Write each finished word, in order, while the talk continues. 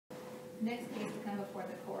Next case to come before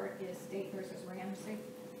the court is State versus Ramsay.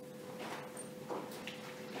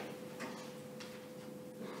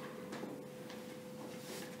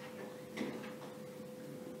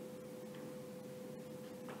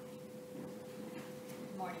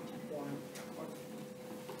 Good morning, Jim. Good morning.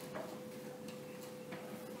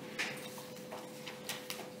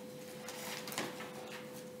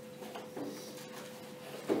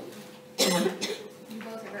 You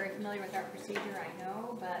both are very familiar with our procedure, I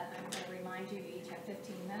know, but I'm going to remind you each have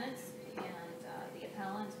 15 minutes, and the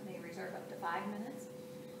appellant may reserve up to 5 minutes.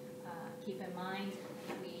 Keep in mind,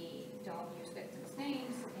 we don't use victims'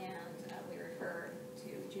 names, and we refer to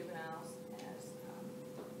juveniles as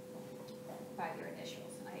by their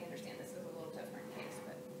initials. I understand this is a little different case,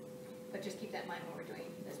 but just keep that in mind when we're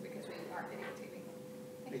doing this because we are videotaping.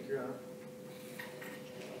 Thank you, Your Honor.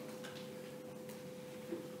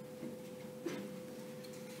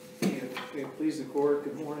 May it please the court,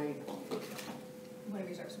 good morning. I'm going to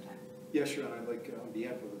reserve some time. Yes, Your Honor, I'd like, on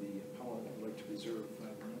behalf of the appellant, I'd like to reserve 5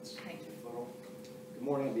 minutes. Thank you. Good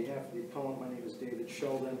morning, on behalf of the appellant, my name is David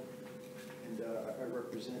Sheldon, and I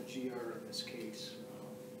represent GR in this case.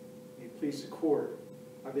 May it please the court,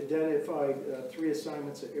 I've identified 3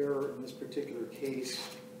 assignments of error in this particular case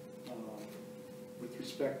with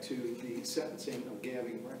respect to the sentencing of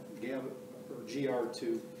Gavon or GR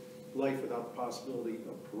to life without the possibility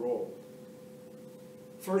of parole.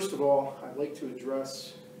 First of all, I'd like to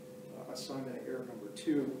address assignment of error number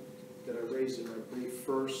 2 that I raised in my brief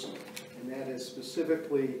first, and that is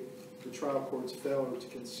specifically the trial court's failure to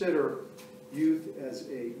consider youth as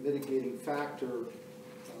a mitigating factor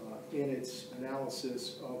in its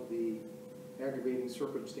analysis of the aggravating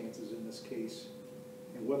circumstances in this case,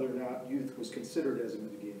 and whether or not youth was considered as a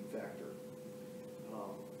mitigating factor.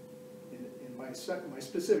 My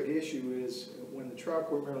specific issue is when the trial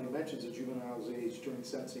court merely mentions a juvenile's age during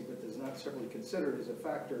sentencing but does not certainly consider it as a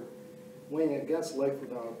factor weighing against life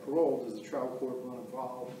without parole, does the trial court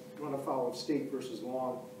run afoul of State versus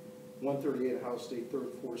Long 138 House State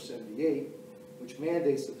 3rd 478, which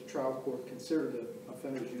mandates that the trial court consider the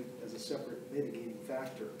offender's youth as a separate mitigating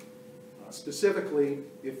factor. Specifically,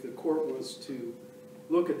 if the court was to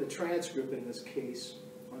look at the transcript in this case,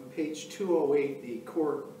 on page 208, the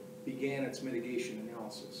court began its mitigation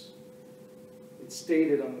analysis. It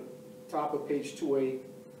stated on the top of page 208,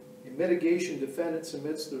 a mitigation defendant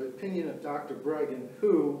submits the opinion of Dr. Bregan,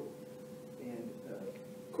 who, and the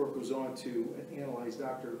court goes on to analyze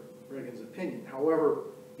Dr. Bregan's opinion. However,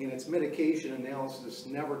 in its mitigation analysis,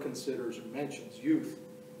 never considers or mentions youth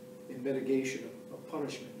in mitigation of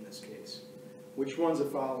punishment in this case, which runs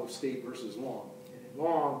afoul of State versus Long. And in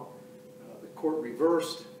Long, the court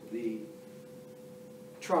reversed the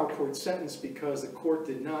trial court sentence because the court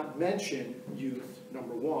did not mention youth,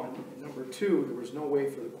 number 1, and number 2, there was no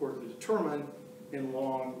way for the court to determine in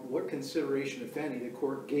Long what consideration, if any, the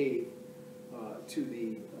court gave to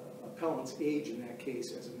the appellant's age in that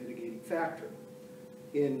case as a mitigating factor.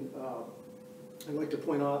 I'd like to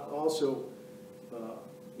point out also,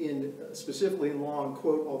 specifically in Long,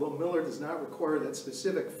 quote, although Miller does not require that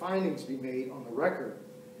specific findings be made on the record,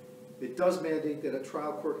 it does mandate that a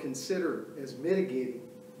trial court consider as mitigating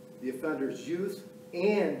the offender's youth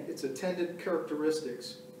and its attendant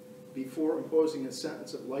characteristics before imposing a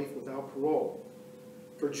sentence of life without parole.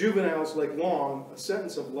 For juveniles like Long, a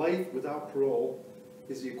sentence of life without parole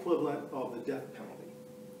is the equivalent of the death penalty.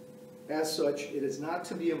 As such, it is not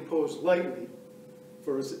to be imposed lightly,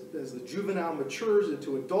 for as the juvenile matures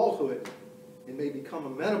into adulthood and may become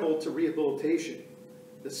amenable to rehabilitation,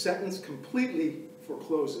 the sentence completely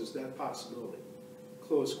forecloses that possibility.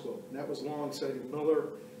 Close quote. And that was Long citing Miller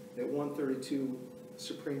at 132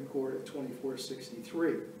 Supreme Court at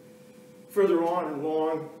 2463. Further on in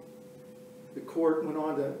Long, the court went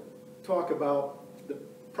on to talk about the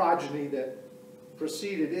progeny that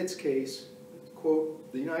preceded its case.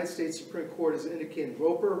 Quote, the United States Supreme Court has indicated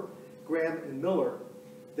Roper, Graham, and Miller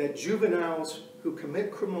that juveniles who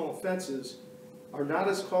commit criminal offenses are not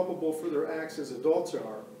as culpable for their acts as adults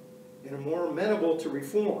are and are more amenable to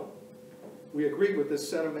reform. We agree with this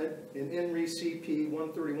sentiment in Re CP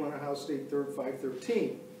 131 House State 3rd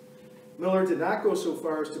 513. Miller did not go so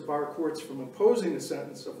far as to bar courts from imposing a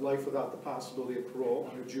sentence of life without the possibility of parole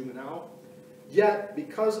on a juvenile. Yet,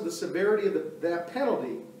 because of the severity of that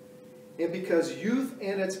penalty, and because youth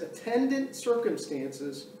and its attendant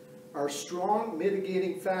circumstances are strong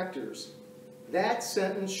mitigating factors, that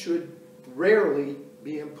sentence should rarely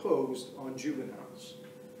be imposed on juveniles.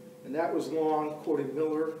 And that was Long, quoting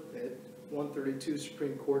Miller at 132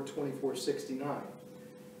 Supreme Court 2469.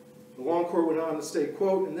 The Long court went on to state,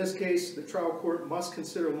 quote, in this case, the trial court must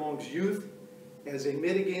consider Long's youth as a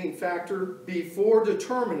mitigating factor before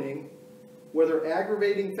determining whether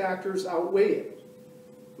aggravating factors outweigh it.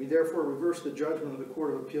 We therefore reverse the judgment of the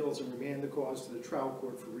Court of Appeals and remand the cause to the trial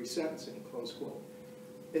court for resentencing, close quote.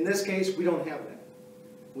 In this case, we don't have that.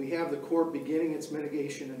 We have the court beginning its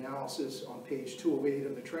mitigation analysis on page 208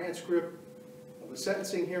 of the transcript of the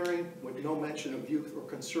sentencing hearing with no mention of youth or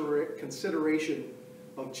consideration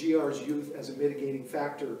of GR's youth as a mitigating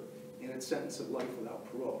factor in its sentence of life without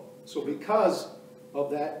parole. So because of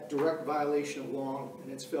that direct violation of Long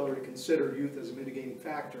and its failure to consider youth as a mitigating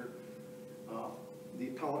factor, the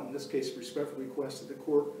appellant in this case respectfully requests that the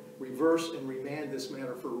court reverse and remand this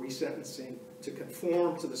matter for resentencing to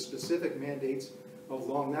conform to the specific mandates of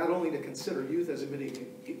Long, not only to consider youth as a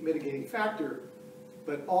mitigating factor,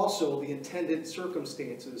 but also the intended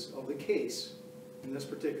circumstances of the case in this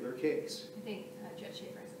particular case. I think Judge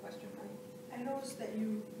Schaefer has a question for you. I noticed that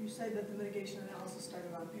you said that the mitigation analysis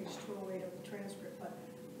started on page 208 of the transcript, but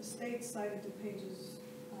the state cited to pages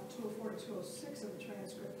 204 to 206 of the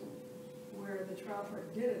transcript where the trial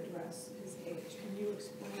court did address his age. Can you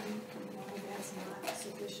explain why that's not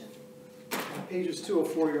sufficient? On pages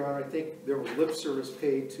 204, Your Honor, I think there was lip service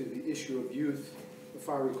paid to the issue of youth, if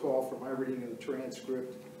I recall from my reading of the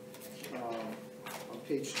transcript. On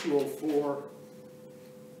page 204,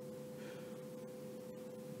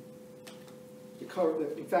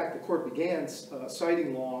 in fact, the court began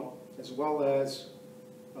citing Long as well as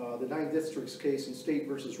the 9th District's case in State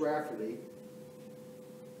versus Rafferty.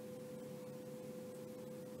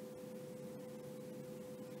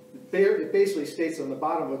 It basically states on the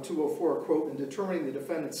bottom of 204, quote, in determining the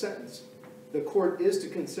defendant's sentence, the court is to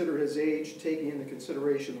consider his age, taking into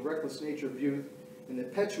consideration the reckless nature of youth and the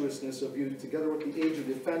impetuousness of youth, together with the age of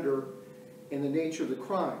the offender and the nature of the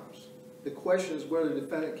crimes. The question is whether the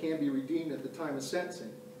defendant can be redeemed at the time of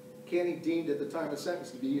sentencing. Can he be deemed at the time of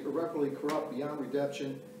sentence to be irreparably corrupt beyond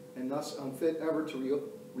redemption and thus unfit ever to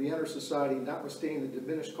re-enter society, notwithstanding the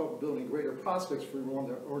diminished culpability and greater prospects for reform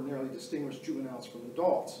that ordinarily distinguish juveniles from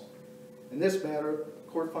adults? In this matter, the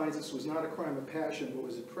court finds this was not a crime of passion, but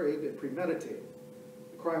was depraved and premeditated.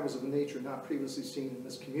 The crime was of a nature not previously seen in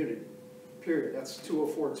this community, period. That's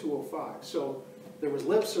 204, 205. So there was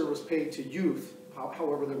lip service paid to youth.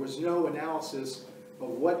 However, there was no analysis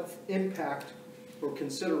of what impact or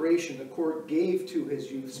consideration the court gave to his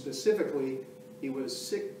youth. Specifically, he was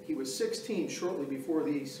 16 shortly before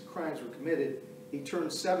these crimes were committed. He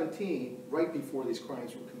turned 17 right before these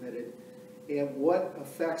crimes were committed. And what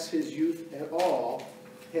affects his youth at all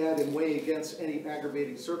had in weigh against any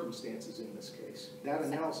aggravating circumstances in this case. That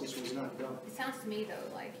analysis was not done. It sounds to me,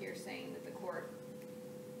 though, like you're saying that the court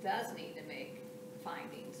does need to make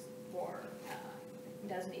findings or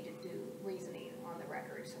does need to do reasoning on the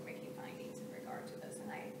records for making findings in regard to this.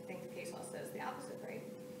 And I think the case law says the opposite, right?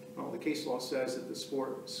 Well, the case law says that the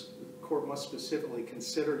court must specifically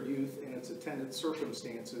consider youth and its attendant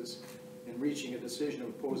circumstances in reaching a decision of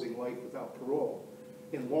imposing life without parole.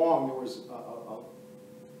 In Long, there was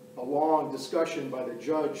a long discussion by the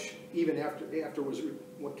judge, even after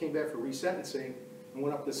what came back for resentencing, and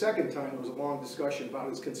went up the second time. There was a long discussion about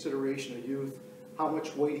his consideration of youth, how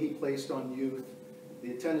much weight he placed on youth,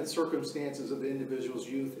 the attendant circumstances of the individual's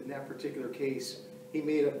youth in that particular case. He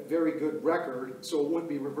made a very good record, so it wouldn't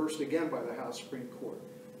be reversed again by the House Supreme Court.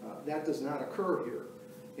 That does not occur here.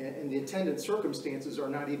 And the attendant circumstances are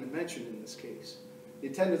not even mentioned in this case. The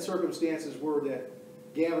attendant circumstances were that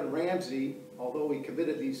Gavon Ramsay, although he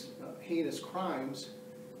committed these heinous crimes,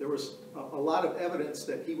 there was a lot of evidence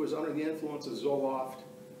that he was under the influence of Zoloft,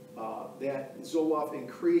 that Zoloft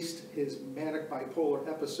increased his manic bipolar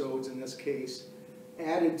episodes in this case,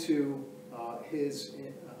 added to his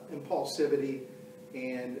impulsivity,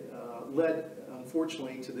 and led,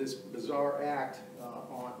 unfortunately, to this bizarre act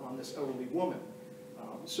on this elderly woman.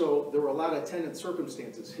 So there were a lot of attendant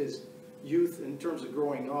circumstances. His youth, in terms of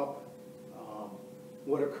growing up,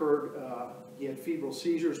 what occurred, he had febrile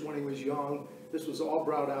seizures when he was young. This was all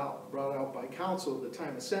brought out by counsel at the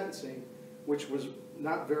time of sentencing, which was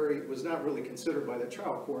not really considered by the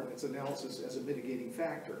trial court in its analysis as a mitigating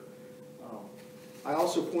factor. I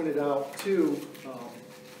also pointed out, too,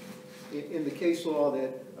 in the case law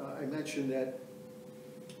that I mentioned that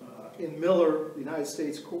in Miller, the United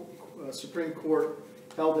States Supreme Court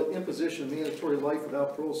held that imposition of mandatory life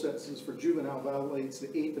without parole sentences for juvenile violates the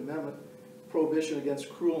 8th Amendment prohibition against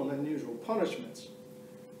cruel and unusual punishments.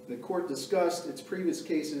 The court discussed its previous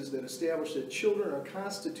cases that established that children are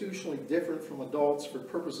constitutionally different from adults for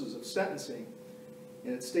purposes of sentencing.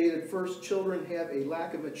 And it stated, first, children have a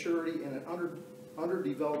lack of maturity and an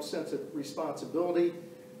underdeveloped sense of responsibility,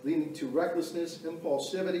 leading to recklessness,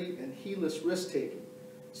 impulsivity, and heedless risk-taking.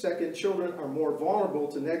 Second, children are more vulnerable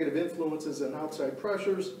to negative influences and outside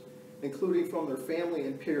pressures, including from their family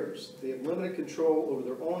and peers. They have limited control over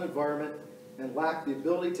their own environment and lack the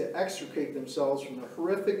ability to extricate themselves from the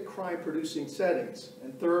horrific crime-producing settings.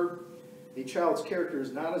 And third, a child's character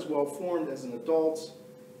is not as well formed as an adult's.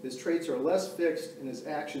 His traits are less fixed and his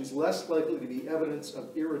actions less likely to be evidence of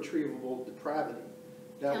irretrievable depravity.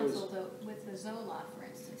 That Counsel, with the Zoloft, for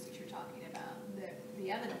instance, that you're talking about,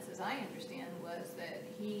 the evidence, as I understand, was that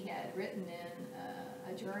he had written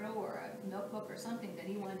in a journal or a notebook or something that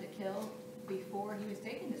he wanted to kill before he was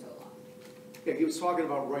taking the Zoloft. Yeah, he was talking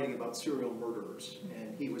about writing about serial murderers,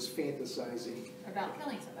 and he was fantasizing. About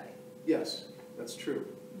killing somebody. Yes, that's true.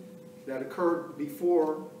 That occurred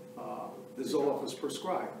before the Zoloft was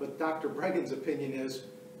prescribed. But Dr. Bregan's opinion is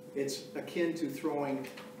it's akin to throwing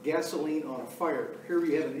gasoline on a fire. Here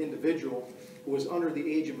we have an individual who was under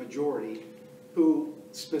the age of majority who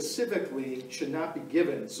specifically should not be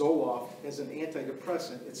given Zoloft as an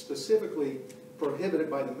antidepressant. It's specifically prohibited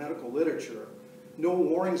by the medical literature. No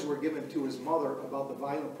warnings were given to his mother about the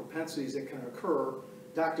violent propensities that can occur.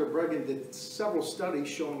 Dr. Bregan did several studies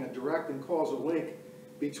showing a direct and causal link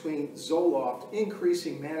between Zoloft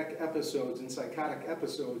increasing manic episodes and psychotic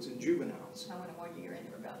episodes in juveniles. I want to warn you, you're in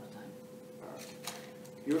the rebuttal time.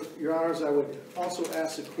 Your Honors, I would also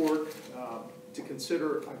ask the court to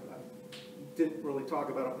consider, I didn't really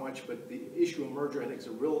talk about it much, but the issue of merger I think is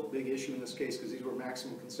a real big issue in this case because these were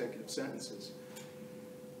maximum consecutive sentences.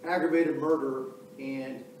 Aggravated murder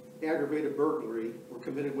and aggravated burglary were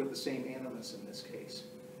committed with the same animus in this case.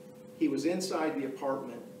 He was inside the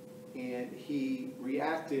apartment and he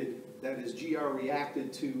reacted, that is, GR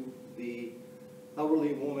reacted to the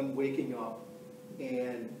elderly woman waking up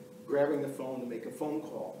and grabbing the phone to make a phone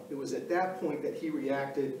call. It was at that point that he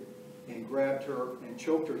reacted and grabbed her and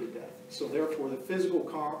choked her to death. So therefore, the physical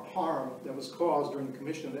harm that was caused during the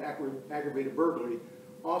commission of the aggravated burglary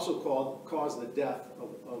also caused the death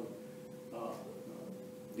of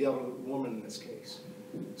the elderly woman in this case.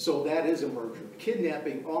 So that is a merger.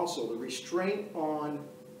 Kidnapping also, the restraint on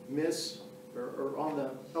on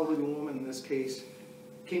the elderly woman in this case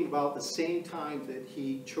came about the same time that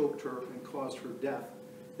he choked her and caused her death.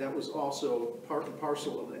 That was also part and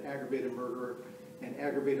parcel of the aggravated murder and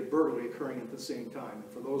aggravated burglary occurring at the same time.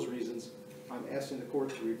 And for those reasons, I'm asking the court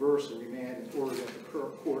to reverse and remand in order that the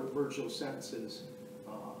court merge those sentences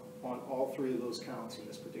on all three of those counts in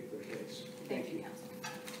this particular case. Thank you, counsel.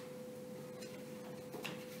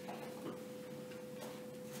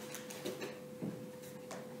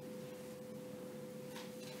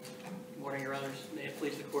 Good morning, Your Honors. May it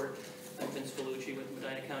please the court. I'm Vince Vellucci with the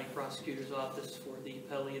Medina County Prosecutor's Office for the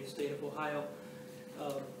appellee of the state of Ohio.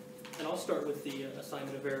 And I'll start with the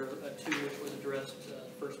assignment of error 2, which was addressed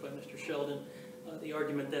first by Mr. Sheldon. The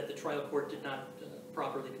argument that the trial court did not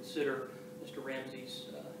properly consider Mr. Ramsay's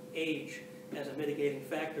age as a mitigating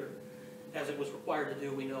factor, as it was required to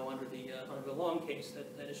do, we know, under the Long case.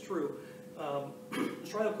 That is true. The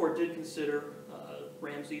trial court did consider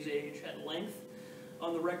Ramsay's age at length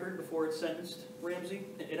on the record before it sentenced Ramsay.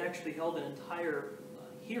 It actually held an entire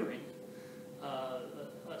hearing,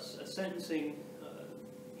 a sentencing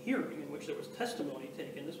hearing in which there was testimony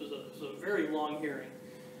taken. This was a very long hearing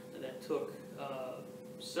that took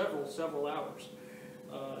several hours.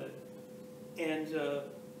 And the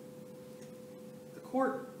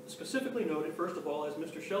court specifically noted, first of all, as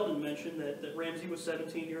Mr. Sheldon mentioned, that Ramsay was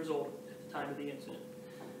 17 years old at the time of the incident.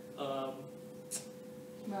 Well,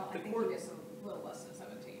 I think he was a little less than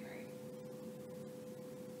 17,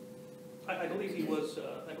 right? I believe he was 17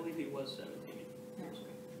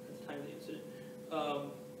 at the time of the incident.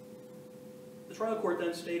 The trial court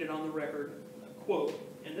then stated on the record, quote,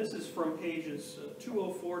 and this is from pages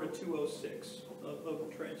 204 to 206 of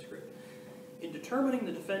the transcript. In determining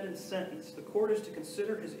the defendant's sentence, the court is to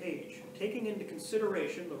consider his age, taking into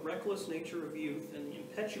consideration the reckless nature of youth and the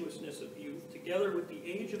impetuousness of youth, together with the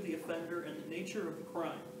age of the offender and the nature of the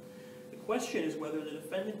crime. The question is whether the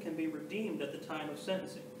defendant can be redeemed at the time of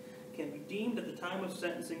sentencing, can be deemed at the time of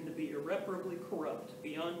sentencing to be irreparably corrupt,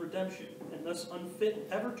 beyond redemption, and thus unfit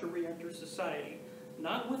ever to re-enter society,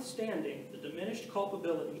 notwithstanding the diminished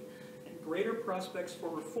culpability and greater prospects for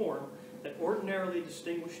reform that ordinarily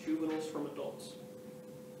distinguish juveniles from adults.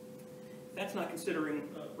 If that's not considering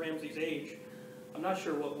Ramsay's age, I'm not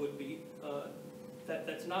sure what would be.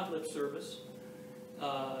 That's not lip service.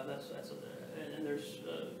 And there's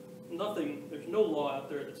there's no law out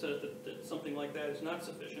there that says that something like that is not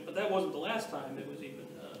sufficient. But that wasn't the last time it was even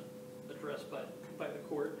addressed by the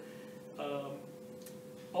court.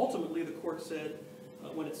 Ultimately, the court said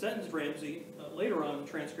when it sentenced Ramsay, later on in the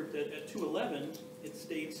transcript at 211, it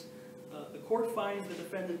states, The court finds the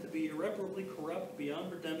defendant to be irreparably corrupt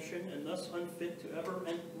beyond redemption and thus unfit to ever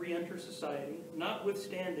re-enter society,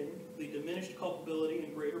 notwithstanding the diminished culpability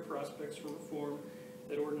and greater prospects for reform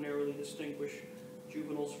that ordinarily distinguish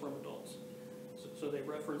juveniles from adults. So they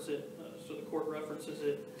reference it, so the court references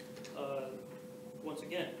it once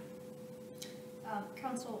again.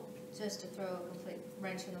 Counsel, just to throw a complete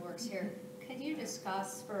wrench in the works here, could you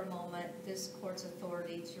discuss for a moment this court's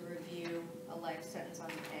authority to review a life sentence on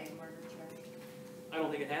an ag murder charge? I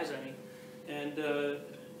don't think it has any. And,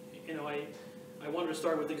 you know, I wanted to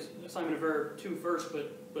start with the assignment of error 2 first,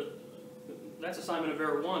 but that's assignment of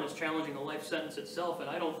error 1 is challenging the life sentence itself, and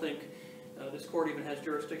I don't think this court even has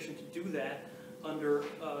jurisdiction to do that under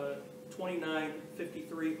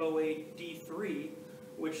 295308D3,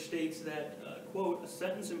 which states that, quote, a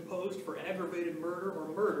sentence imposed for aggravated murder or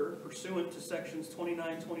murder pursuant to sections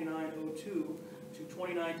 292902 to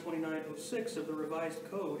 292906 of the revised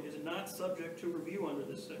code is not subject to review under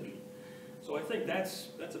this section. So I think that's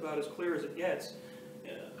about as clear as it gets.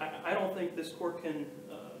 I don't think this court can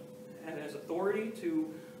has authority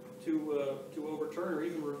to overturn or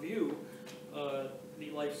even review the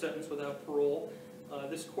life sentence without parole.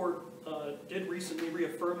 This court did recently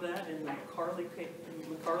reaffirm that in the McCarley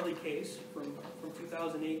case from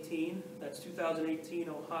 2018. That's 2018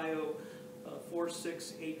 Ohio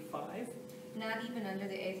 4685. Not even under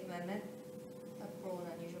the 8th Amendment of parole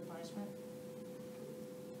and unusual punishment?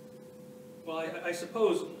 Well, I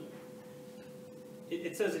suppose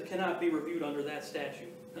it says it cannot be reviewed under that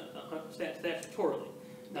statute, statutorily.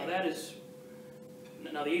 Now that is,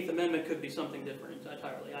 now the 8th Amendment could be something different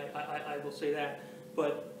entirely. I will say that.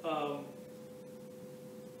 But under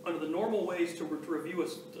the normal ways to review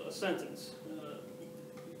a sentence,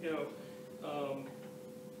 you know,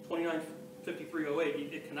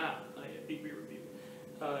 295308, it cannot be reviewed.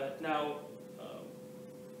 Now,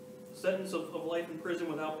 the sentence of life in prison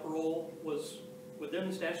without parole was within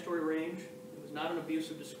the statutory range. It was not an abuse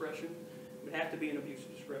of discretion. It would have to be an abuse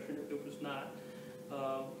of discretion if it was not.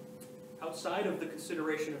 Outside of the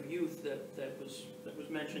consideration of youth that was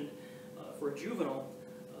mentioned for a juvenile,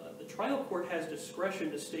 the trial court has discretion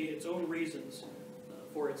to state its own reasons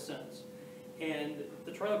for its sentence. And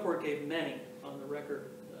the trial court gave many on the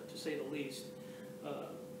record, to say the least.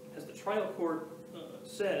 As the trial court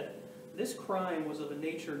said, this crime was of a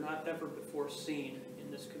nature not ever before seen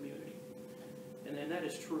in this community. And that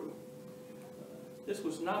is true. This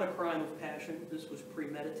was not a crime of passion. This was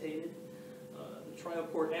premeditated. The trial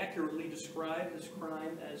court accurately described this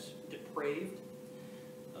crime as depraved.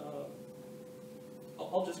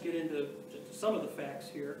 I'll just get into some of the facts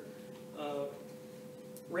here.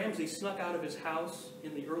 Ramsay snuck out of his house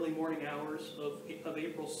in the early morning hours of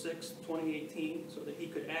April 6, 2018, so that he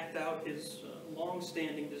could act out his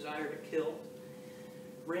long-standing desire to kill.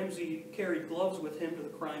 Ramsay carried gloves with him to the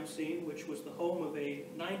crime scene, which was the home of a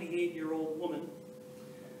 98-year-old woman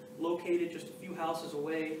located just a few houses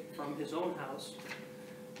away from his own house.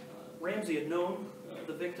 Ramsay had known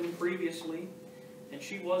the victim previously, and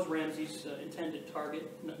she was Ramsay's intended target,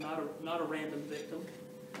 not a random victim.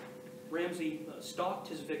 Ramsay stalked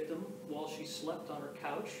his victim while she slept on her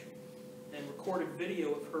couch and recorded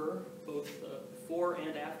video of her both before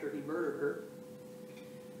and after he murdered her.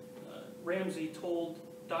 Ramsay told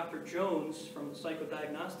Dr. Jones from the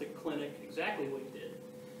psychodiagnostic clinic exactly what he did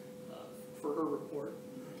for her report.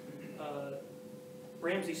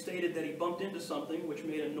 Ramsay stated that he bumped into something which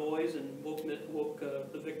made a noise and woke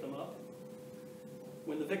the victim up.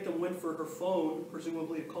 When the victim went for her phone,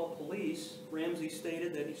 presumably to call police, Ramsay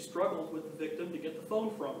stated that he struggled with the victim to get the phone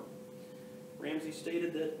from her. Ramsay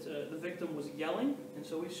stated that the victim was yelling, and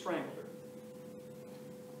so he strangled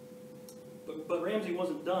her. But Ramsay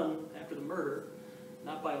wasn't done after the murder,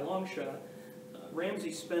 not by a long shot.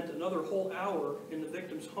 Ramsay spent another whole hour in the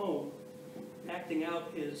victim's home acting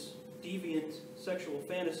out his deviant sexual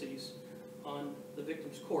fantasies on the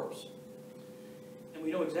victim's corpse. And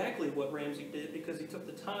we know exactly what Ramsay did because he took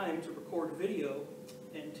the time to record video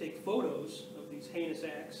and take photos of these heinous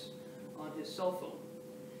acts on his cell phone.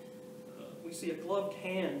 We see a gloved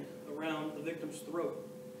hand around the victim's throat.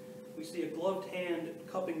 We see a gloved hand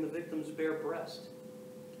cupping the victim's bare breast.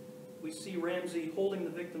 We see Ramsay holding the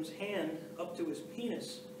victim's hand up to his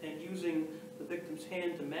penis and using the victim's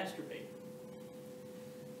hand to masturbate.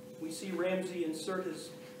 We see Ramsay insert his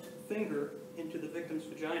finger into the victim's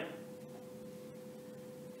vagina.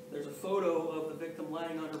 There's a photo of the victim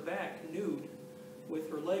lying on her back, nude, with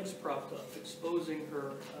her legs propped up, exposing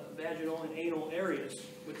her vaginal and anal areas,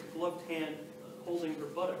 with the gloved hand holding her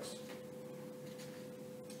buttocks.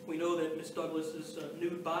 We know that Miss Douglas's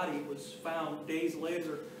nude body was found days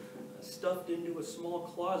later, stuffed into a small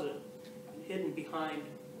closet hidden behind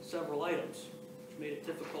several items, which made it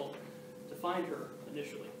difficult to find her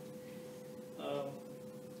initially.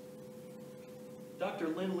 Dr.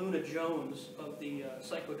 Lynn Luna Jones of the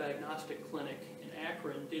Psychodiagnostic Clinic in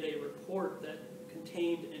Akron did a report that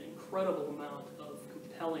contained an incredible amount of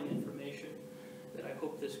compelling information that I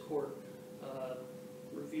hope this court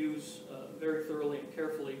reviews very thoroughly and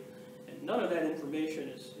carefully. And none of that information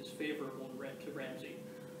is favorable to Ramsay.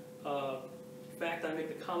 In fact, I make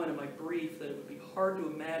the comment in my brief that it would be hard to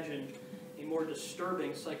imagine a more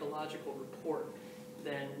disturbing psychological report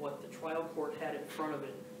than what the trial court had in front of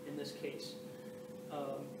it in this case.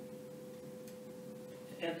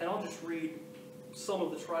 And I'll just read some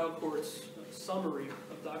of the trial court's summary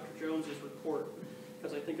of Dr. Jones's report,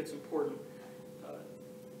 because I think it's important.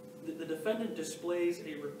 The defendant displays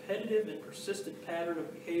a repetitive and persistent pattern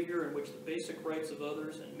of behavior in which the basic rights of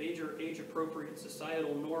others and major age-appropriate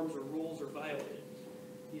societal norms or rules are violated.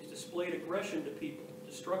 He has displayed aggression to people,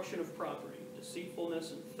 destruction of property,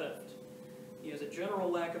 deceitfulness, and theft. He has a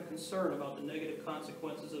general lack of concern about the negative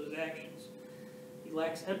consequences of his actions. He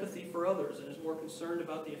lacks empathy for others and is more concerned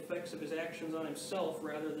about the effects of his actions on himself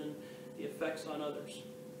rather than the effects on others.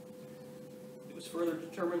 It was further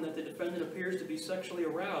determined that the defendant appears to be sexually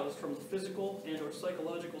aroused from the physical and or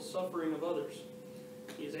psychological suffering of others.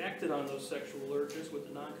 He has acted on those sexual urges with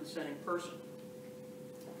a non-consenting person.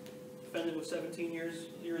 The defendant was 17 years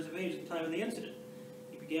of age at the time of the incident.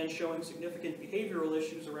 He began showing significant behavioral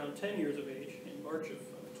issues around 10 years of age in March of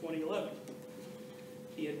 2011.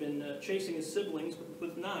 He had been chasing his siblings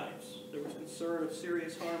with knives. There was concern of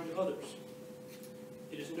serious harm to others.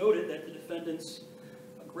 It is noted that the defendant's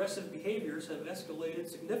aggressive behaviors have escalated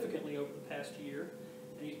significantly over the past year,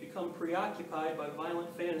 and he's become preoccupied by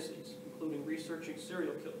violent fantasies, including researching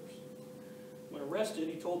serial killers. When arrested,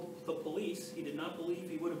 he told the police he did not believe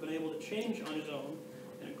he would have been able to change on his own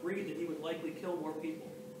and agreed that he would likely kill more people.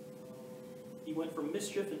 He went from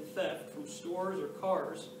mischief and theft from stores or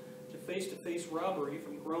cars to face-to-face robbery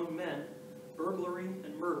from grown men, burglary,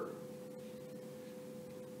 and murder.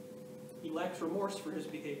 He lacks remorse for his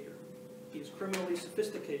behavior. He is criminally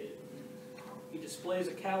sophisticated. He displays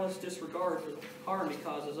a callous disregard for the harm he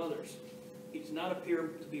causes others. He does not appear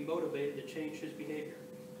to be motivated to change his behavior.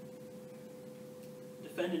 The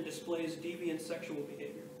defendant displays deviant sexual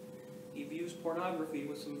behavior. He views pornography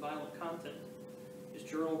with some violent content. His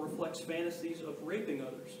journal reflects fantasies of raping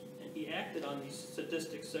others, and he acted on these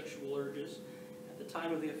sadistic sexual urges at the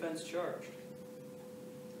time of the offense charged.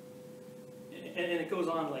 And it goes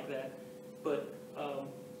on like that. But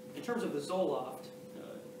in terms of the Zoloft,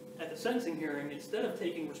 at the sentencing hearing, instead of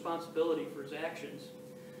taking responsibility for his actions,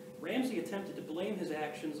 Ramsay attempted to blame his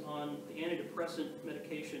actions on the antidepressant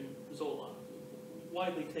medication Zoloft,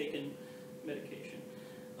 widely taken medication.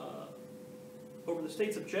 Over the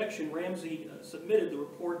state's objection, Ramsay submitted the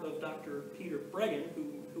report of Dr. Peter Bregan,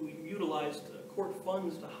 who utilized court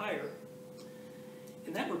funds to hire.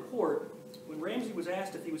 In that report, when Ramsay was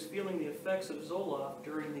asked if he was feeling the effects of Zoloft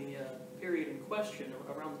during the period in question,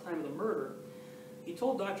 around the time of the murder, he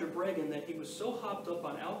told Dr. Bregan that he was so hopped up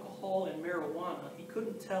on alcohol and marijuana, he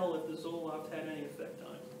couldn't tell if the Zoloft had any effect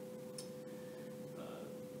on him.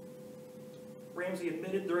 Ramsay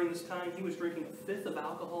admitted during this time he was drinking a fifth of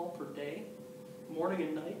alcohol per day, morning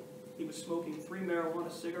and night. He was smoking 3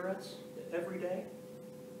 marijuana cigarettes every day.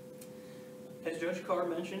 As Judge Carr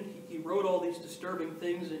mentioned, he wrote all these disturbing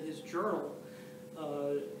things in his journal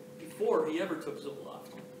before he ever took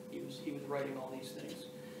Zoloft. He was writing all these things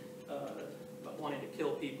about wanting to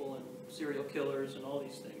kill people and serial killers and all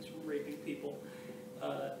these things, raping people.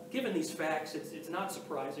 Given these facts, it's not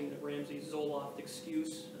surprising that Ramsay's Zoloft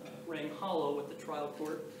excuse rang hollow at the trial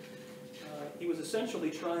court. He was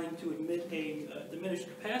essentially trying to admit a diminished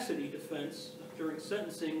capacity defense during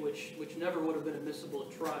sentencing, which never would have been admissible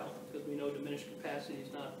at trial, because we know diminished capacity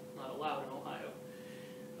is not allowed in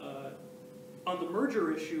Ohio. On the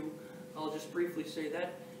merger issue, I'll just briefly say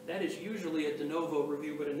that is usually a de novo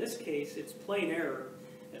review, but in this case, it's plain error,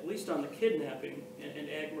 at least on the kidnapping and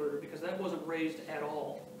ag murder, because that wasn't raised at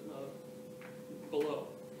all below.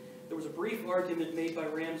 There was a brief argument made by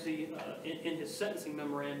Ramsay in his sentencing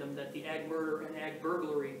memorandum that the ag murder and ag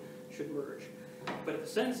burglary should merge. But at the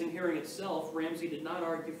sentencing hearing itself, Ramsay did not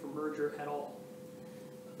argue for merger at all.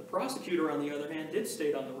 The prosecutor, on the other hand, did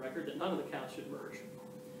state on the record that none of the counts should merge.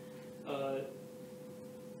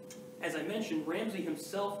 As I mentioned, Ramsay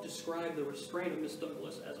himself described the restraint of Miss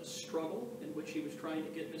Douglas as a struggle in which he was trying to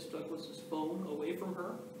get Miss Douglas's phone away from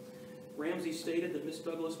her. Ramsay stated that Miss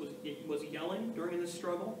Douglas was yelling during this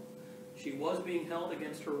struggle. She was being held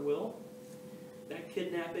against her will. That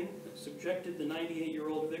kidnapping subjected the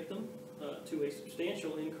 98-year-old victim to a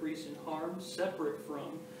substantial increase in harm separate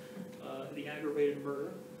from the aggravated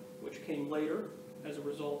murder, which came later as a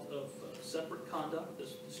result of separate conduct,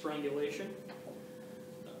 this strangulation.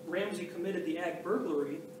 Ramsay committed the ag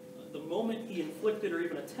burglary the moment he inflicted or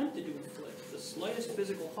even attempted to inflict the slightest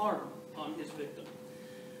physical harm on his victim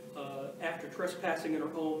after trespassing in her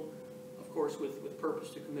home, of course with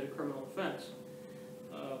purpose to commit a criminal offense.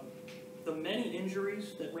 The many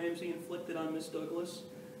injuries that Ramsay inflicted on Miss Douglas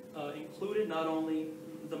included not only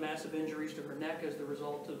the massive injuries to her neck as the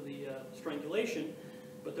result of the strangulation,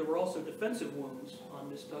 but there were also defensive wounds on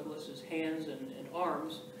Miss Douglas's hands and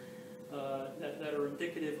arms that are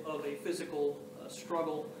indicative of a physical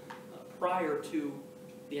struggle prior to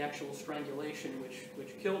the actual strangulation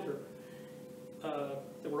which killed her.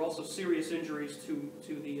 There were also serious injuries to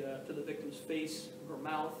the victim's face, her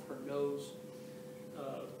mouth, her nose.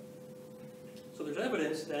 So there's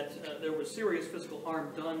evidence that there was serious physical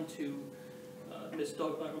harm done to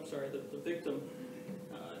the victim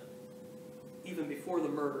even before the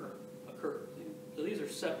murder occurred. So these are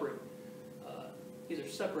separate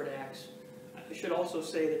acts. I should also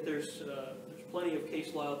say that there's plenty of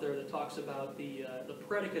case law out there that talks about the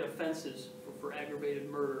predicate offenses for aggravated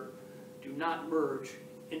murder do not merge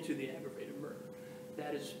into the aggravated murder.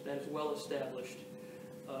 That is well established.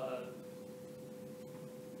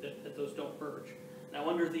 That those don't merge. Now,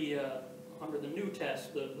 under the new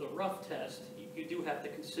test, the rough test, you do have to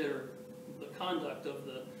consider the conduct of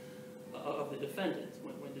the defendant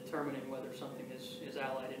when determining whether something is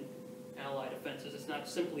allied offenses. It's not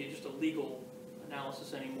simply just a legal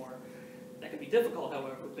analysis anymore. That can be difficult,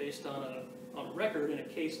 however, based on a record in a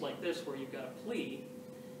case like this where you've got a plea.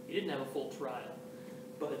 You didn't have a full trial,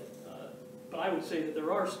 but I would say that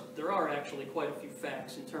there are actually quite a few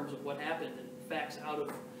facts in terms of what happened, and facts out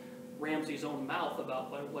of Ramsay's own mouth about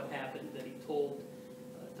what happened that he told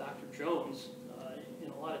Dr. Jones in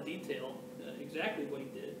a lot of detail exactly what he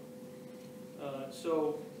did.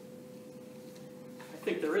 So I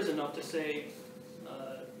think there is enough to say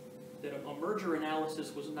that a merger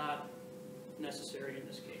analysis was not necessary in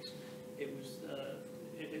this case. It was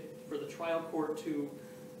for the trial court to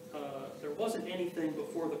there wasn't anything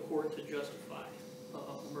before the court to justify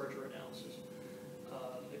a merger analysis.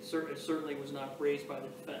 It certainly was not raised by the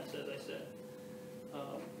defense, as I said.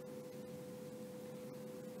 How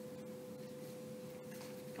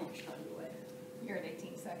much time do I have? You're at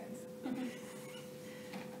 18 seconds. Are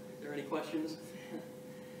there any questions?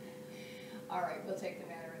 All right, we'll take the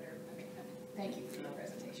matter under, thank you for your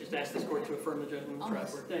presentation. Just ask this court to affirm the judgment of the trial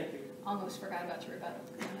court. Thank you. Almost forgot about your rebuttal.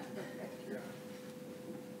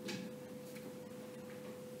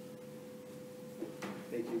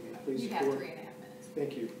 Thank you. Please You have support. 3.5 minutes.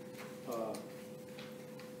 Thank you.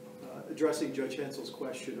 Addressing Judge Hensel's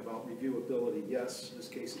question about reviewability, yes, this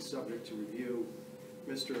case is subject to review.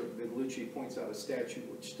 Mr. Vidlucci points out a statute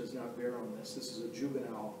which does not bear on this. This is a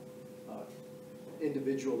juvenile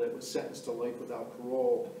individual that was sentenced to life without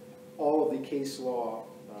parole. All of the case law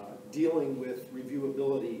dealing with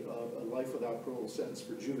reviewability of a life without parole sentence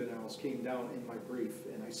for juveniles came down in my brief,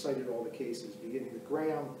 and I cited all the cases, beginning with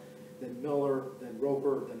Graham, then Miller, then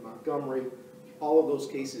Roper, then Montgomery. All of those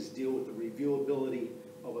cases deal with the reviewability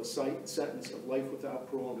of a sentence of life without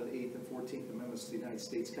parole under the 8th and 14th Amendments to the United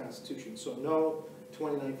States Constitution. So no,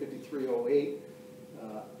 295308.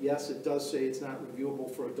 Yes, it does say it's not reviewable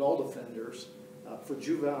for adult offenders. For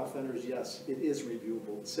juvenile offenders, yes, it is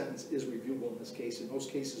reviewable. The sentence is reviewable in this case. In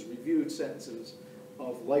most cases, reviewed sentences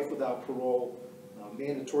of life without parole,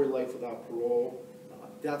 mandatory life without parole,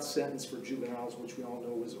 death sentence for juveniles, which we all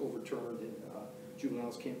know was overturned, and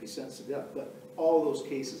juveniles can't be sentenced to death. But all those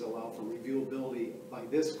cases allow for reviewability by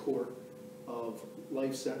this court of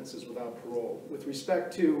life sentences without parole. With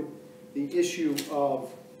respect to the issue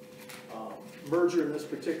of merger in this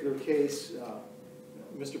particular case,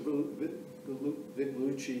 Mr.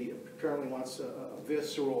 Vidlucci apparently wants a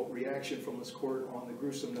visceral reaction from this court on the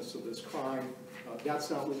gruesomeness of this crime. That's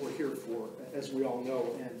not what we're here for, as we all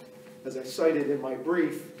know. And as I cited in my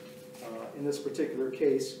brief, in this particular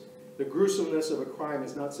case, the gruesomeness of a crime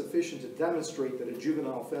is not sufficient to demonstrate that a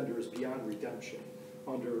juvenile offender is beyond redemption.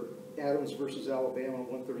 Under Adams versus Alabama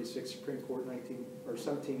 136 Supreme Court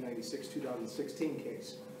 1796 2016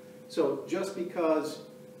 case. So just because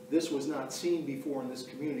this was not seen before in this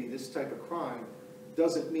community, this type of crime,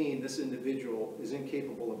 doesn't mean this individual is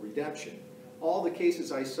incapable of redemption. All the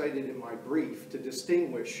cases I cited in my brief to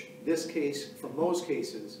distinguish this case from those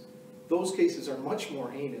cases are much more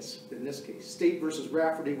heinous than this case. State versus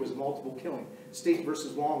Rafferty was a multiple killing. State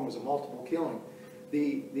versus Long was a multiple killing.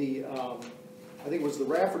 I think it was the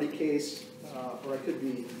Rafferty case, or I could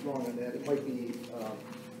be wrong on that. It might be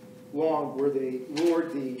Long where they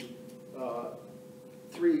lured the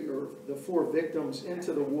the four victims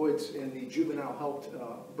into the woods, and the juvenile helped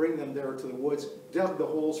bring them there to the woods, dug the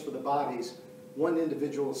holes for the bodies. One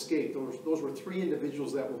individual escaped. Those were 3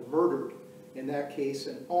 individuals that were murdered in that case,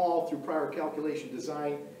 and all through prior calculation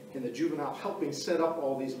design and the juvenile helping set up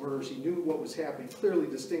all these murders. He knew what was happening, clearly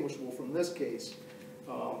distinguishable from this case.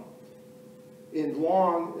 In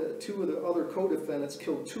Long, 2 of the other co-defendants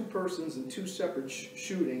killed 2 persons in 2 separate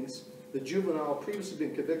shootings. The juvenile previously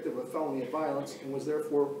been convicted of a felony of violence and was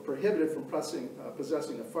therefore prohibited from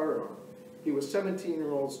possessing a firearm. He was 17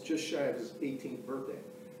 years old, just shy of his 18th birthday.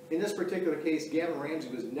 In this particular case, Gavon Ramsay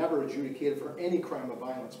was never adjudicated for any crime of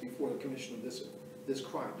violence before the commission of this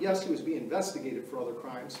crime. Yes, he was being investigated for other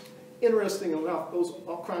crimes. Interesting enough, those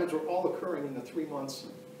crimes were all occurring in the 3 months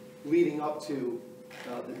leading up to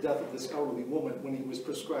the death of this elderly woman when he was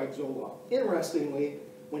prescribed Zoloft. Interestingly,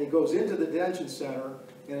 when he goes into the detention center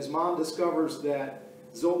and his mom discovers that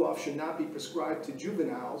Zoloft should not be prescribed to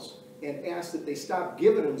juveniles and asks that they stop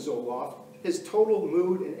giving him Zoloft, his total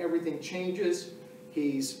mood and everything changes.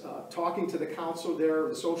 He's talking to the counselor there,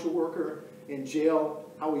 the social worker in jail,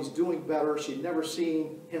 how he's doing better. She'd never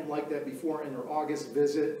seen him like that before in her August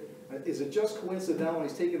visit. Is it just coincidental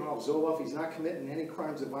he's taking off Zoloft? He's not committing any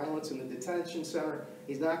crimes of violence in the detention center.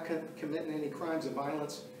 He's not committing any crimes of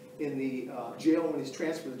violence in the jail when he's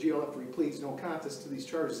transferred to jail after he pleads no contest to these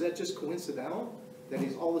charges. Is that just coincidental that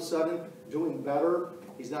he's all of a sudden doing better?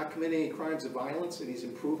 He's not committing any crimes of violence and he's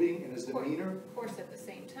improving in his demeanor? Of course, at the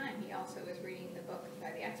same time, he also was reading the book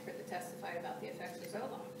by the expert that testified about the effects of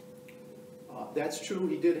Zoloft. That's true.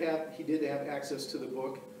 He did have access to the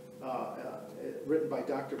book written by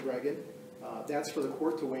Dr. Bregan. That's for the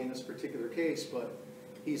court to weigh in this particular case, but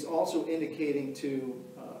he's also indicating to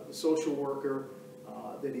the social worker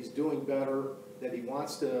that he's doing better, that he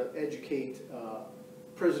wants to educate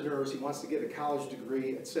prisoners, he wants to get a college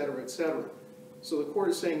degree, et cetera, et cetera. So the court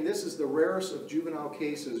is saying this is the rarest of juvenile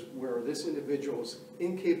cases where this individual is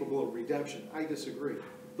incapable of redemption. I disagree.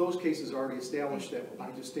 Those cases are already established that I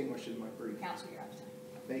distinguished in my brief. Counsel, you're out of time.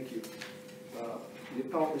 Thank you. The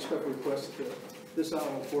appellant respectfully requests that this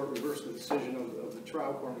honorable court reverse the decision of the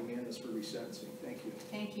trial court and remand this for resentencing. Thank you.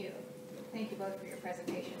 Thank you. Thank you both for your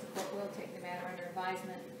presentations. The court will take the matter under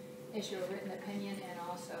advisement, issue a written opinion, and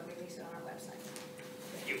also release it on our website.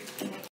 Thank you.